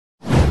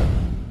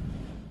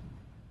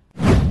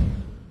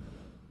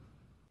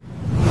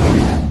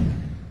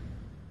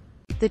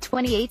The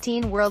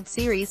 2018 World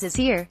Series is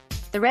here.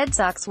 The Red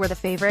Sox were the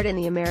favorite in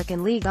the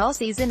American League all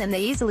season and they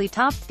easily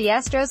topped the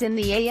Astros in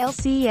the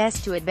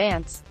ALCS to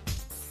advance.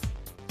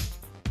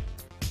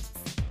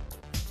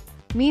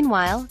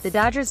 Meanwhile, the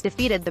Dodgers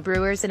defeated the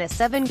Brewers in a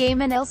 7-game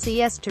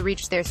NLCS to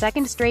reach their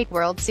second straight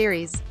World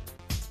Series.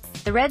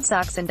 The Red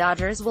Sox and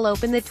Dodgers will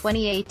open the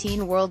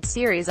 2018 World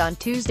Series on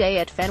Tuesday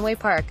at Fenway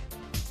Park.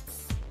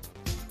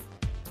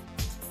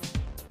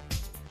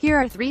 Here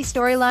are 3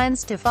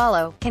 storylines to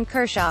follow. Can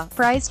Kershaw,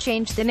 Price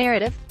change the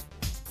narrative?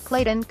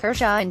 Clayton,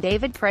 Kershaw and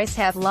David Price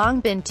have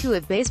long been 2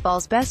 of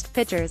baseball's best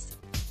pitchers.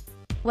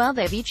 While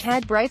they've each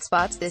had bright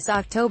spots this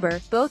October,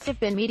 both have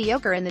been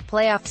mediocre in the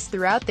playoffs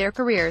throughout their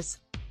careers.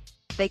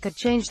 They could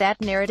change that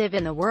narrative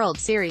in the World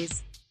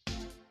Series.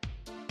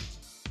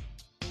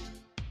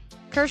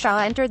 Kershaw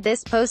entered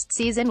this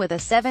postseason with a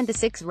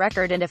 7-6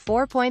 record and a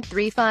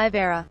 4.35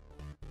 ERA.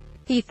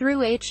 He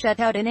threw 8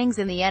 shutout innings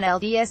in the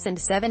NLCS and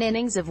 7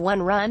 innings of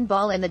 1-run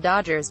ball in the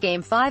Dodgers'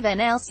 Game 5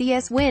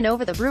 NLCS win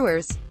over the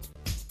Brewers.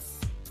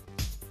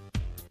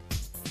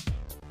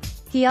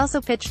 He also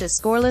pitched a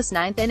scoreless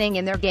 9th inning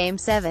in their Game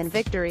 7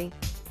 victory.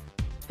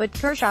 But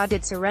Kershaw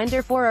did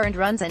surrender 4 earned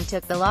runs and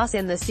took the loss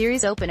in the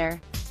series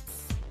opener.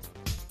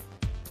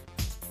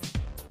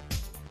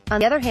 On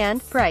the other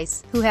hand,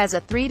 Price, who has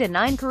a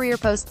 3-9 career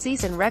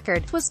postseason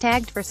record, was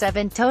tagged for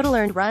 7 total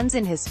earned runs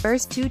in his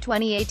first 2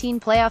 2018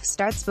 playoff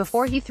starts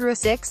before he threw a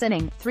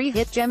 6-inning,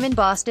 3-hit gem in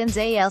Boston's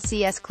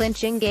ALCS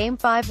clinching Game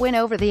 5 win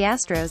over the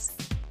Astros.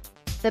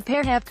 The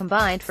pair have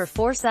combined for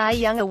 4 Cy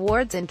Young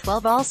Awards and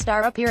 12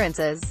 All-Star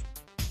appearances.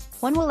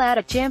 One will add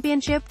a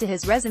championship to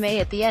his resume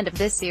at the end of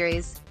this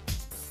series.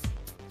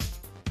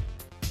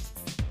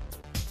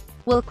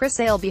 Will Chris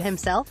Sale be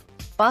himself?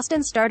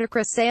 Boston starter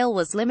Chris Sale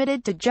was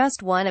limited to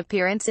just 1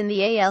 appearance in the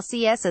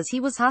ALCS as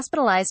he was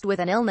hospitalized with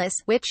an illness,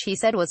 which he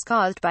said was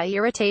caused by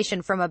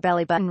irritation from a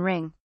belly button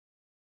ring.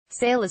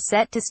 Sale is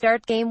set to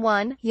start Game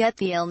 1, yet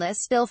the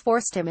illness still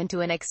forced him into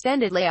an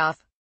extended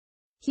layoff.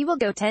 He will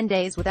go 10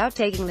 days without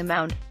taking the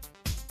mound.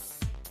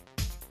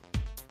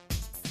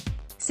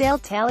 Sale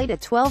tallied a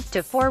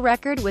 12-4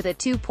 record with a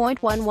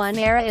 2.11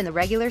 ERA in the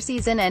regular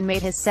season and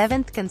made his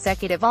 7th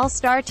consecutive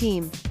All-Star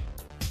team.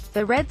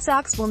 The Red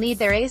Sox will need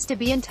their ace to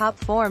be in top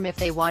form if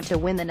they want to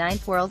win the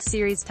 9th World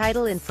Series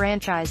title in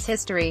franchise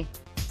history.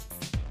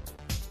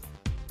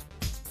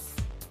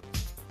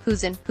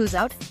 Who's in, who's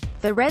out?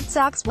 The Red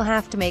Sox will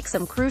have to make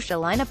some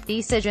crucial lineup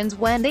decisions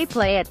when they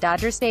play at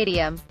Dodger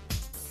Stadium.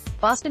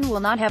 Boston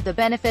will not have the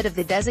benefit of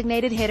the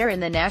designated hitter in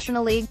the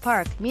National League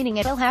Park, meaning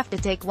it'll have to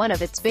take one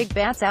of its big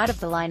bats out of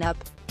the lineup.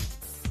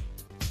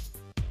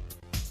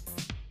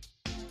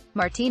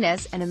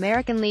 Martinez, an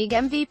American League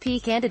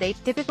MVP candidate,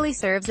 typically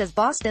serves as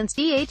Boston's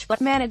DH, but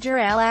manager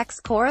Alex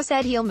Cora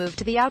said he'll move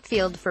to the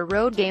outfield for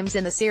road games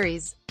in the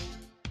series.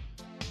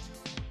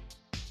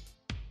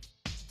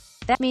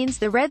 That means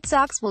the Red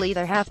Sox will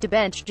either have to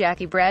bench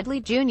Jackie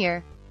Bradley Jr.,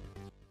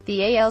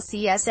 the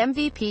ALCS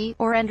MVP,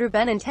 or Andrew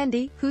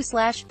Benintendi, who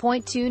slashed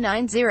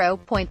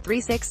 .290,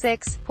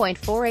 .366,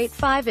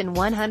 .485 in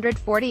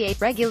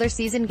 148 regular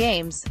season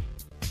games.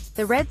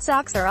 The Red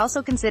Sox are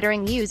also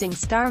considering using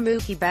star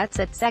Mookie Betts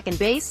at second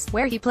base,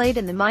 where he played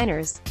in the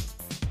minors.